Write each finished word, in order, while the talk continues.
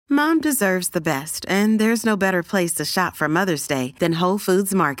Mom deserves the best, and there's no better place to shop for Mother's Day than Whole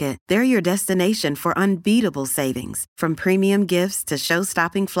Foods Market. They're your destination for unbeatable savings, from premium gifts to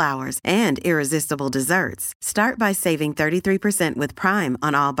show-stopping flowers and irresistible desserts. Start by saving 33% with Prime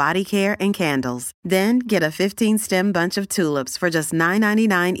on all body care and candles. Then get a 15-stem bunch of tulips for just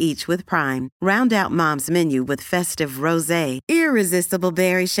 $9.99 each with Prime. Round out Mom's menu with festive rosé, irresistible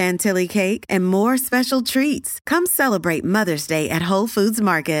berry chantilly cake, and more special treats. Come celebrate Mother's Day at Whole Foods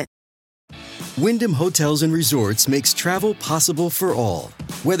Market. Wyndham Hotels and Resorts makes travel possible for all.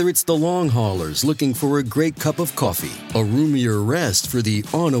 Whether it's the long haulers looking for a great cup of coffee, a roomier rest for the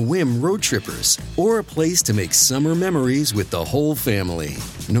on-a-whim road trippers, or a place to make summer memories with the whole family.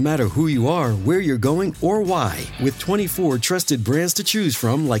 No matter who you are, where you're going, or why, with 24 trusted brands to choose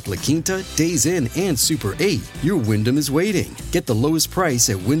from like La Quinta, Days Inn, and Super 8, your Wyndham is waiting. Get the lowest price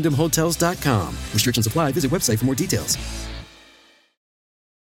at WyndhamHotels.com. Restrictions apply. Visit website for more details.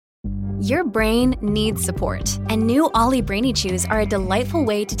 Your brain needs support, and new Ollie Brainy Chews are a delightful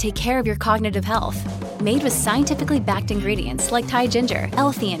way to take care of your cognitive health. Made with scientifically backed ingredients like Thai ginger,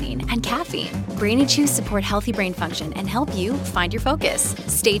 L-theanine, and caffeine, Brainy Chews support healthy brain function and help you find your focus,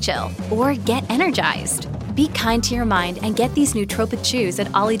 stay chill, or get energized. Be kind to your mind and get these nootropic chews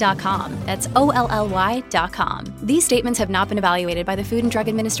at ollie.com. That's OLLY.com. These statements have not been evaluated by the Food and Drug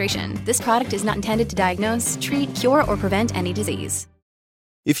Administration. This product is not intended to diagnose, treat, cure, or prevent any disease.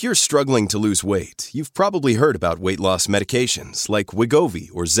 If you're struggling to lose weight, you've probably heard about weight loss medications like Wegovy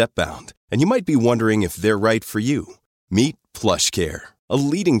or Zepbound, and you might be wondering if they're right for you. Meet PlushCare, a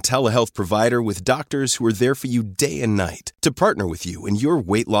leading telehealth provider with doctors who are there for you day and night to partner with you in your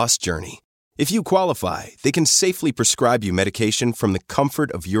weight loss journey. If you qualify, they can safely prescribe you medication from the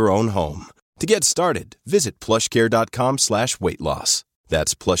comfort of your own home. To get started, visit plushcare.com/weight-loss.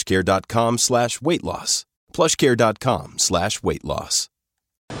 That's plushcare.com/weight-loss. plushcare.com/weight-loss.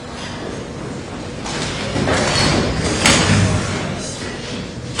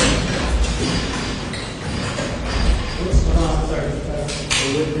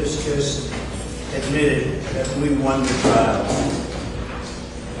 The witness just admitted that we won the trial,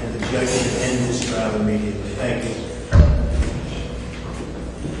 and the judge should end this trial immediately. Thank you.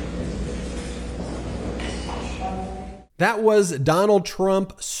 That was Donald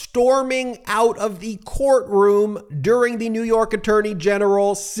Trump storming out of the courtroom during the New York Attorney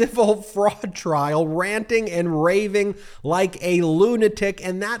General civil fraud trial, ranting and raving like a lunatic.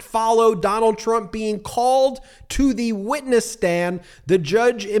 And that followed Donald Trump being called to the witness stand, the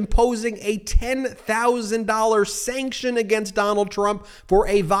judge imposing a $10,000 sanction against Donald Trump for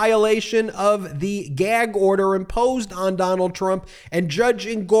a violation of the gag order imposed on Donald Trump, and Judge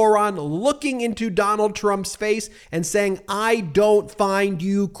Engoron looking into Donald Trump's face and saying, "I don't find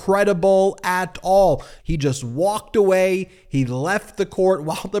you credible at all." He just walked away. He left the court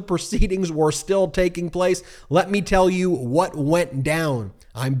while the proceedings were still taking place. Let me tell you what went down.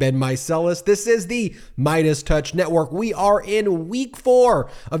 I'm Ben Meiselas. This is the Midas Touch Network. We are in week 4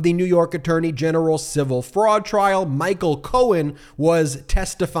 of the New York Attorney General civil fraud trial. Michael Cohen was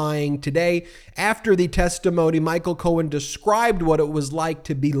testifying today. After the testimony, Michael Cohen described what it was like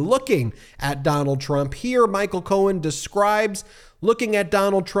to be looking at Donald Trump. Here, Michael Cohen describes looking at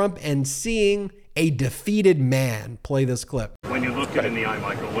Donald Trump and seeing a defeated man. Play this clip. When you looked him in the eye,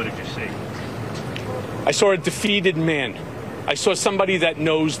 Michael, what did you see? I saw a defeated man. I saw somebody that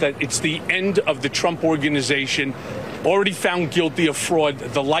knows that it's the end of the Trump organization, already found guilty of fraud.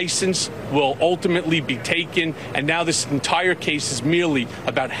 The license will ultimately be taken, and now this entire case is merely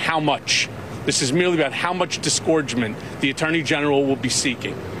about how much. This is merely about how much disgorgement the Attorney General will be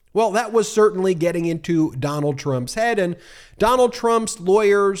seeking. Well, that was certainly getting into Donald Trump's head, and Donald Trump's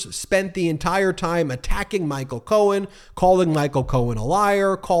lawyers spent the entire time attacking Michael Cohen, calling Michael Cohen a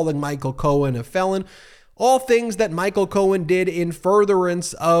liar, calling Michael Cohen a felon. All things that Michael Cohen did in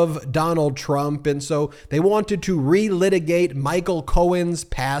furtherance of Donald Trump. And so they wanted to relitigate Michael Cohen's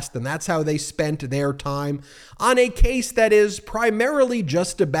past, and that's how they spent their time on a case that is primarily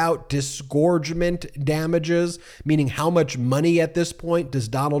just about disgorgement damages, meaning how much money at this point does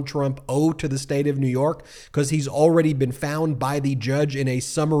Donald Trump owe to the state of New York, because he's already been found by the judge in a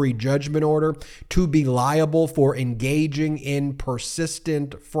summary judgment order to be liable for engaging in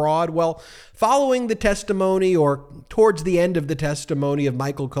persistent fraud. Well, following the testimony, or towards the end of the testimony of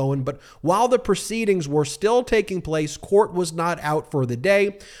Michael Cohen, but while the proceedings were still taking place, court was not out for the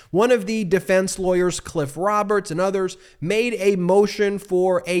day. One of the defense lawyers, Cliff Roberts, and others made a motion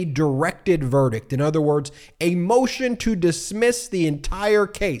for a directed verdict. In other words, a motion to dismiss the entire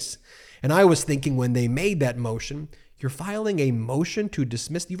case. And I was thinking, when they made that motion, you're filing a motion to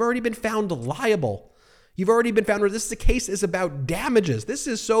dismiss. You've already been found liable. You've already been found. This case is about damages. This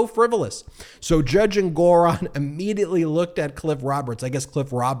is so frivolous. So Judge Engoron immediately looked at Cliff Roberts. I guess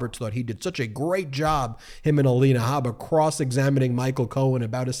Cliff Roberts thought he did such a great job, him and Alina Habba, cross-examining Michael Cohen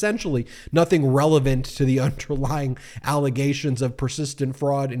about essentially nothing relevant to the underlying allegations of persistent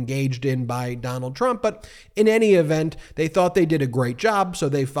fraud engaged in by Donald Trump. But in any event, they thought they did a great job, so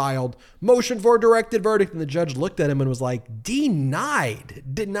they filed motion for directed verdict, and the judge looked at him and was like, denied.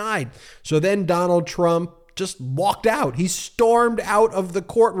 So then Donald Trump just walked out. He stormed out of the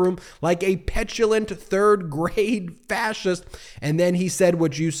courtroom like a petulant third grade fascist. And then he said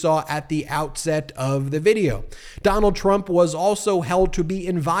what you saw at the outset of the video. Donald Trump was also held to be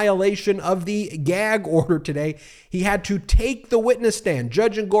in violation of the gag order today. He had to take the witness stand.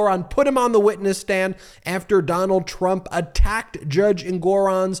 Judge Engoron put him on the witness stand after Donald Trump attacked Judge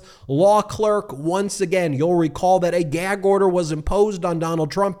Engoron's law clerk once again. You'll recall that a gag order was imposed on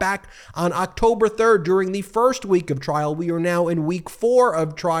Donald Trump back on October 3rd during the first week of trial. We are now in week 4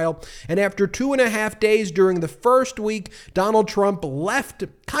 of trial. And after 2.5 days during the first week, Donald Trump left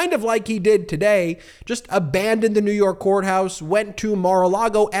kind of like he did today, just abandoned the New York courthouse, went to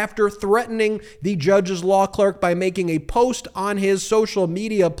Mar-a-Lago after threatening the judge's law clerk by making a post on his social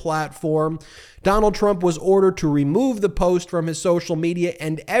media platform. Donald Trump was ordered to remove the post from his social media,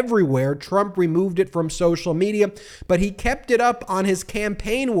 and everywhere Trump removed it from social media, but he kept it up on his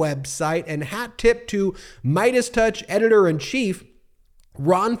campaign website. And hat tip to MeidasTouch editor-in-chief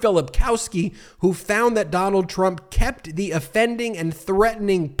Ron Filipkowski, who found that Donald Trump kept the offending and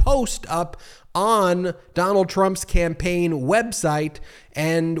threatening post up on Donald Trump's campaign website.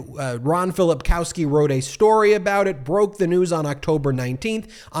 And Ron Filipkowski wrote a story about it, broke the news on October 19th.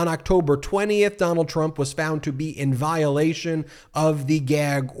 On October 20th, Donald Trump was found to be in violation of the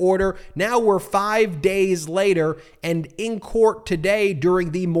gag order. Now we're 5 days later, and in court today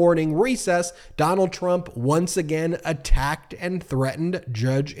during the morning recess, Donald Trump once again attacked and threatened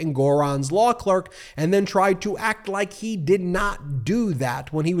Judge Engoron's law clerk, and then tried to act like he did not do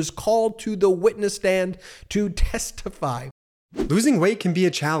that when he was called to the witness stand to testify. Losing weight can be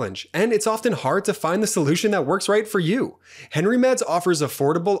a challenge, and it's often hard to find the solution that works right for you. HenryMeds offers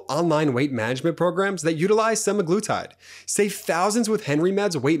affordable online weight management programs that utilize semaglutide. Save thousands with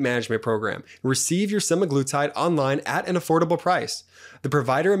HenryMeds weight management program. Receive your semaglutide online at an affordable price. The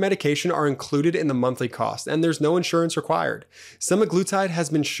provider and medication are included in the monthly cost, and there's no insurance required. Semaglutide has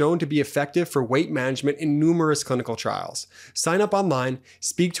been shown to be effective for weight management in numerous clinical trials. Sign up online,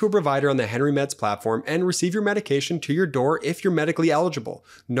 speak to a provider on the HenryMeds platform, and receive your medication to your door if you're medically eligible.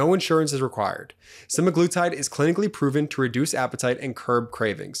 No insurance is required. Semaglutide is clinically proven to reduce appetite and curb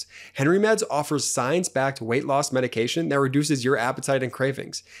cravings. HenryMeds offers science-backed weight loss medication that reduces your appetite and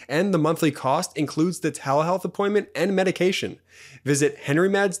cravings, and the monthly cost includes the telehealth appointment and medication. Visit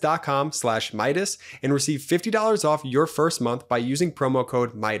henrymeds.com/Meidas and receive $50 off your first month by using promo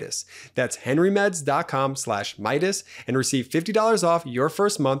code Meidas. That's henrymeds.com/Meidas and receive $50 off your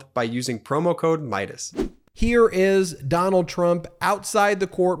first month by using promo code Meidas. Here is Donald Trump outside the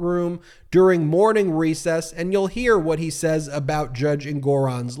courtroom during morning recess, and you'll hear what he says about Judge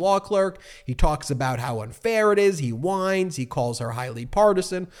Engoron's law clerk. He talks about how unfair it is. He whines. He calls her highly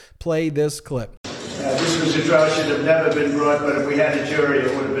partisan. Play this clip. This was a trial should have never been brought, but if we had a jury,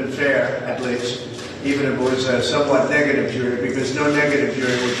 it would have been fair, at least, even if it was a somewhat negative jury, because no negative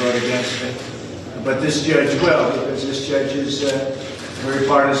jury would vote against me. But this judge will, because this judge is a very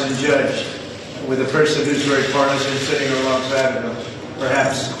partisan judge, with a person who's very partisan sitting alongside of him,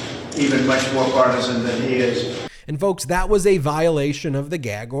 perhaps even much more partisan than he is. And folks, that was a violation of the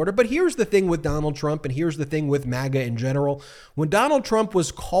gag order. But here's the thing with Donald Trump, and here's the thing with MAGA in general. When Donald Trump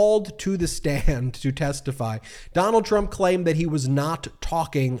was called to the stand to testify, Donald Trump claimed that he was not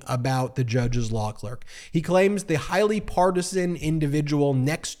talking about the judge's law clerk. He claims the highly partisan individual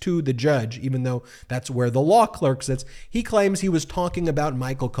next to the judge, even though that's where the law clerk sits, he claims he was talking about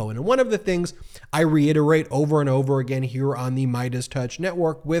Michael Cohen. And one of the things I reiterate over and over again here on the MeidasTouch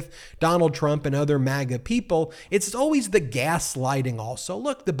network with Donald Trump and other MAGA people, it's always the gaslighting also.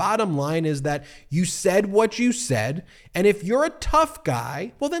 Look, the bottom line is that you said what you said, and if you're a tough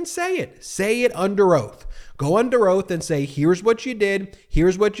guy, well then say it. Say it under oath. Go under oath and say, here's what you did,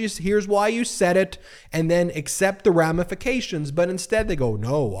 here's why you said it, and then accept the ramifications. But instead they go,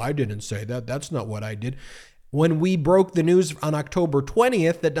 no, I didn't say that. That's not what I did. When we broke the news on October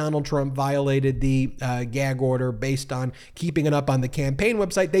 20th that Donald Trump violated the gag order based on keeping it up on the campaign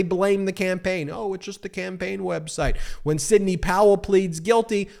website, they blamed the campaign. Oh, it's just the campaign website. When Sidney Powell pleads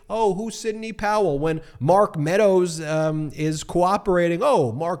guilty, oh, who's Sidney Powell? When Mark Meadows is cooperating,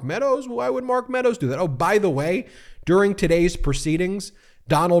 oh, Mark Meadows? Why would Mark Meadows do that? Oh, by the way, during today's proceedings,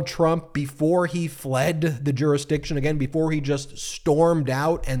 Donald Trump, before he fled the jurisdiction, again, before he just stormed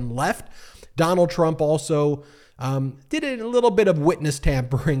out and left, Donald Trump also did a little bit of witness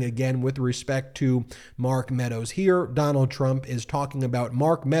tampering again with respect to Mark Meadows. Here, Donald Trump is talking about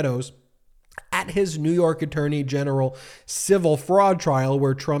Mark Meadows at his New York Attorney General civil fraud trial,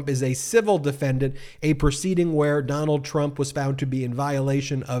 where Trump is a civil defendant, a proceeding where Donald Trump was found to be in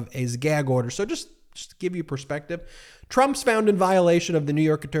violation of his gag order. So just to give you perspective, Trump's found in violation of the New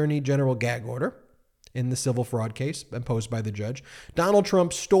York Attorney General gag order in the civil fraud case imposed by the judge. Donald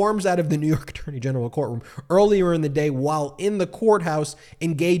Trump storms out of the New York Attorney General courtroom earlier in the day while in the courthouse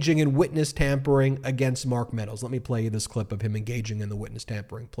engaging in witness tampering against Mark Meadows. Let me play you this clip of him engaging in the witness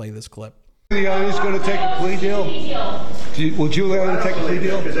tampering. Play this clip. Giuliani's going to take a plea deal? Will Giuliani take a plea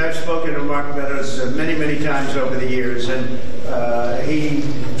deal? Because I've spoken to Mark Meadows many, many times over the years, and he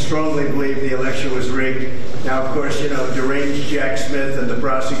strongly believed the election was rigged. Now, of course, deranged Jack Smith and the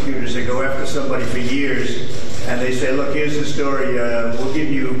prosecutors, they go after somebody for years, and they say, look, here's the story. We'll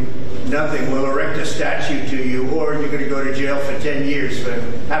give you nothing. We'll erect a statue to you, or you're going to go to jail for 10 years for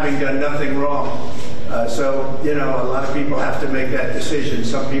having done nothing wrong. So, a lot of people have to make that decision.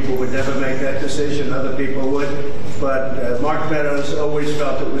 Some people would never make that decision. Other people would. But Mark Meadows always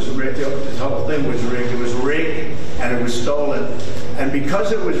felt it was rigged. The whole thing was rigged. It was rigged and it was stolen. And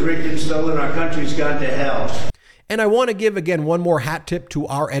because it was rigged and stolen, our country's gone to hell. And I want to give, again, one more hat tip to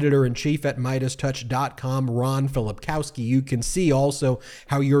our editor-in-chief at MeidasTouch.com, Ron Filipkowski. You can see also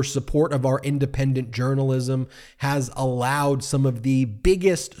how your support of our independent journalism has allowed some of the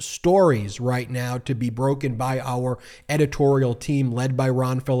biggest stories right now to be broken by our editorial team led by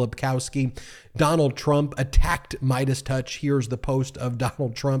Ron Filipkowski. Donald Trump attacked Meidas Touch. Here's the post of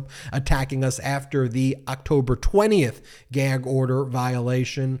Donald Trump attacking us after the October 20th gag order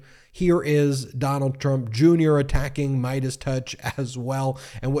violation. Here is Donald Trump Jr. attacking Meidas Touch as well,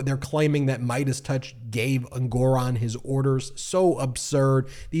 and what they're claiming that Meidas Touch gave Engoron his orders. So absurd.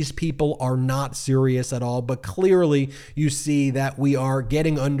 These people are not serious at all, but clearly you see that we are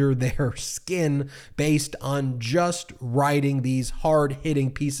getting under their skin based on just writing these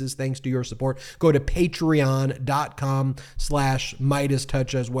hard-hitting pieces thanks to your support. Go to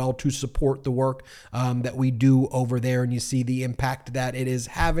patreon.com/MeidasTouch as well to support the work that we do over there, and you see the impact that it is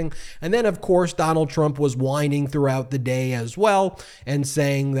having. And then, of course, Donald Trump was whining throughout the day as well and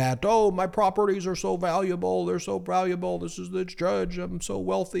saying that, oh, my properties are so valuable. They're so valuable. This is the judge. I'm so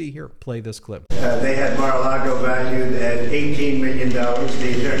wealthy. Here, play this clip. They had Mar-a-Lago valued at $18 million,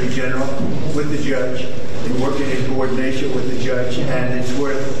 the Attorney General, with the judge, and working in coordination with the judge, and it's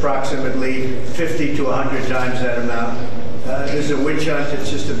worth approximately 50 to 100 times that amount. This is a witch hunt. It's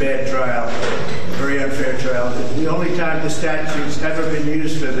just a bad trial, very unfair trial. The only time the statute's ever been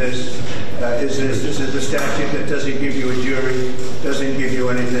used for this is this. This is the statute that doesn't give you a jury, doesn't give you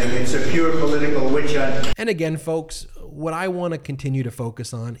anything. It's a pure political witch hunt. And again, folks, what I want to continue to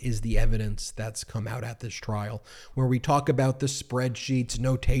focus on is the evidence that's come out at this trial, where we talk about the spreadsheets,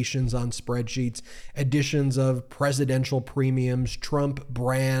 notations on spreadsheets, additions of presidential premiums, Trump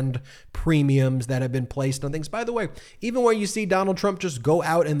brand premiums that have been placed on things. By the way, even when you see Donald Trump just go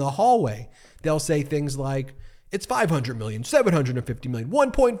out in the hallway, they'll say things like, it's 500 million, 750 million,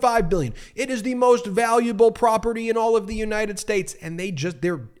 1.5 billion. It is the most valuable property in all of the United States. And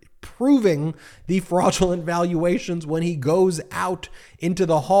they're proving the fraudulent valuations when he goes out into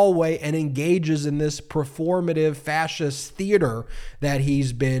the hallway and engages in this performative fascist theater that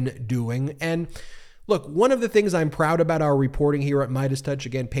he's been doing. And look, one of the things I'm proud about our reporting here at Meidas Touch,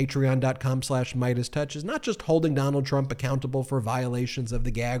 again, patreon.com/MeidasTouch, is not just holding Donald Trump accountable for violations of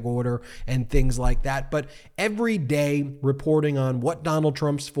the gag order and things like that, but every day reporting on what Donald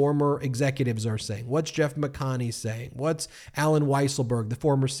Trump's former executives are saying. What's Jeff McConney saying? What's Alan Weisselberg, the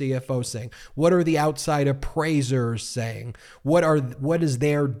former CFO, saying? What are the outside appraisers saying? What is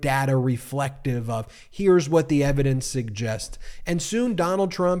their data reflective of? Here's what the evidence suggests. And soon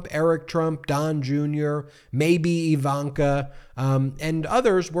Donald Trump, Eric Trump, Don Jr., maybe Ivanka, and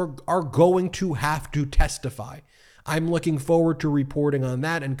others are going to have to testify. I'm looking forward to reporting on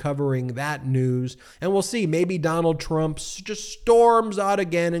that and covering that news. And we'll see, maybe Donald Trump just storms out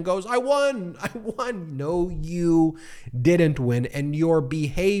again and goes, I won. No, you didn't win. And your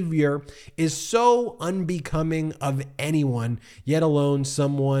behavior is so unbecoming of anyone, yet alone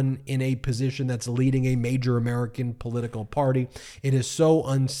someone in a position that's leading a major American political party. It is so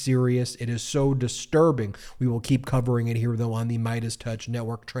unserious. It is so disturbing. We will keep covering it here, though, on the Meidas Touch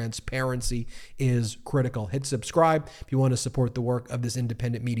Network. Transparency is critical. Hit subscribe if you want to support the work of this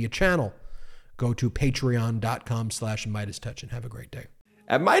independent media channel. Go to patreon.com/MeidasTouch and have a great day.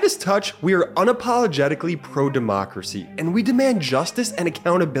 At Midas Touch, we are unapologetically pro-democracy, and we demand justice and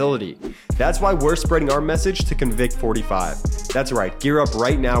accountability. That's why we're spreading our message to Convict 45. That's right, gear up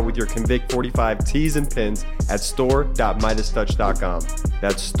right now with your Convict 45 tees and pins at store.midastouch.com.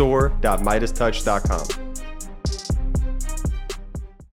 That's store.midastouch.com.